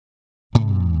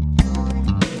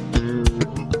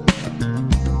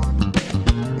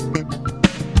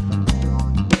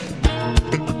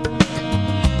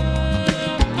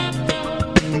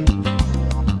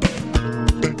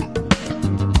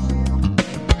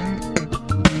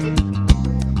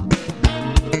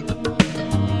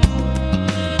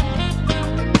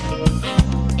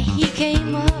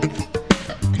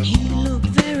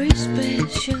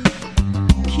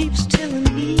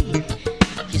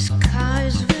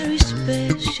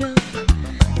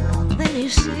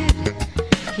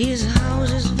His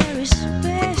house is very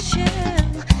special,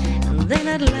 and then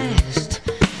at last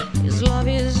his love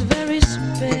is very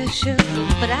special.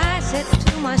 But I said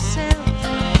to myself,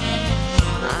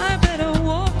 I better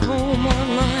walk home on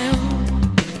my own.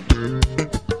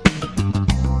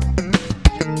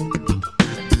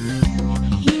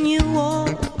 He knew all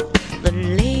the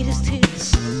latest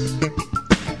hits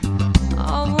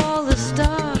of all the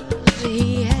stars.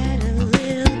 He had a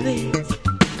little bit.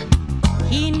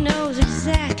 He knows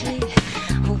exactly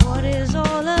what it's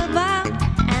all about,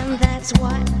 and that's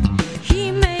what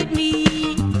he made me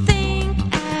think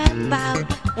about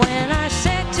when I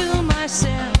said to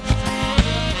myself,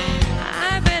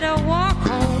 I better walk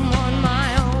home on my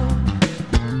own.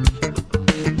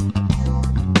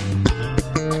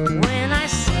 When I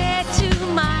said to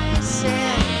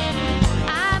myself,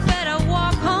 I better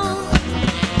walk home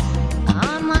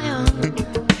on my own.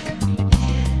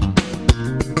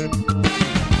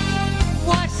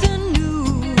 What's the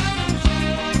news?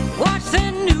 What's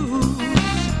the news?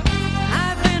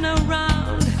 I've been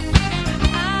around,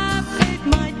 I've paid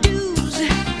my dues.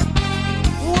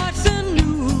 What's the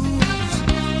news?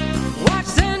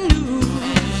 What's the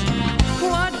news?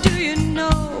 What do you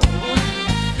know?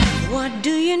 What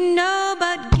do you know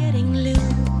about getting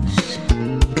loose?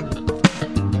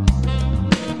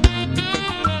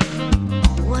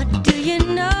 What do you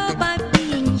know about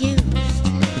being used?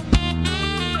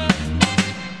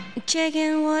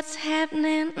 Checking what's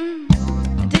happening,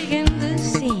 digging the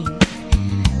scene,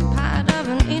 part of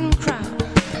an in crowd,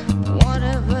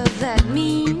 whatever that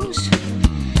means.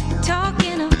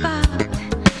 Talking about,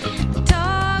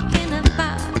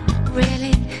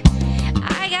 really,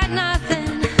 I got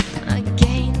nothing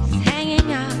against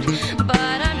hanging out,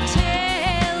 but I'm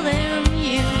telling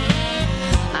you,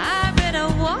 I better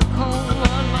walk home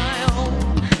on my own.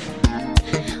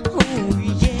 Oh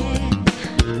yeah,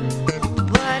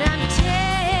 but I'm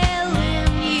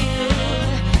telling you,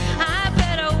 I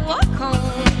better walk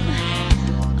home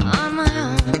on my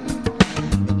own.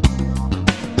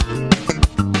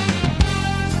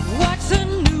 What's the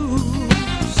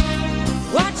news?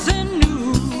 What's the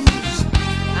news?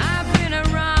 I've been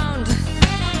around,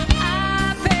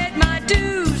 I paid my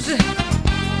dues.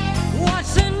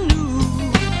 What's the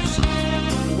news?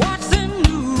 What's the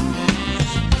news?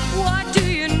 What do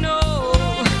you know?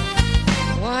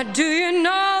 What do you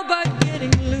know about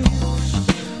getting loose?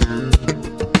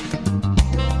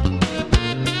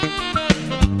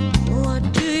 What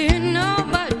do you know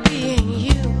about being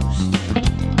used?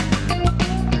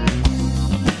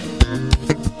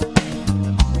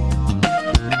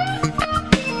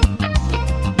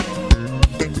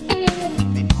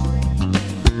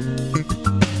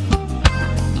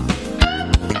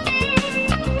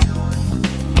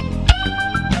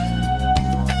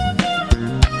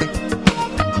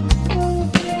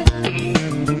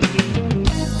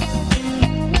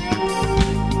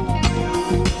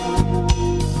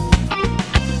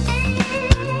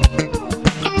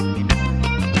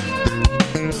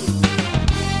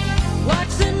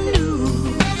 What's the news?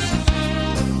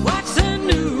 What's the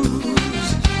news?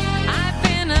 I've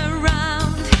been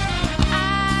around,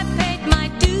 I paid my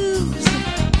dues.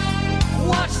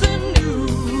 What's the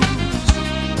news?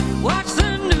 What's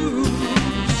the news?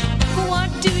 What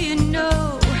do you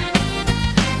know?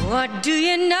 What do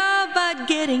you know about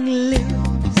getting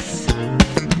loose?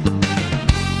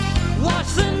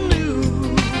 What's the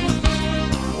news?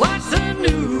 What's the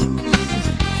news?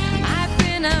 I've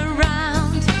been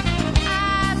around,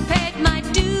 I paid my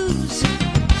dues.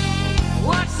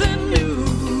 What's the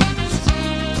news?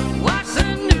 What's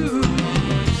the news?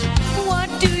 What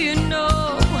do you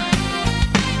know?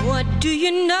 What do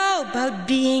you know about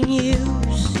being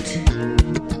used?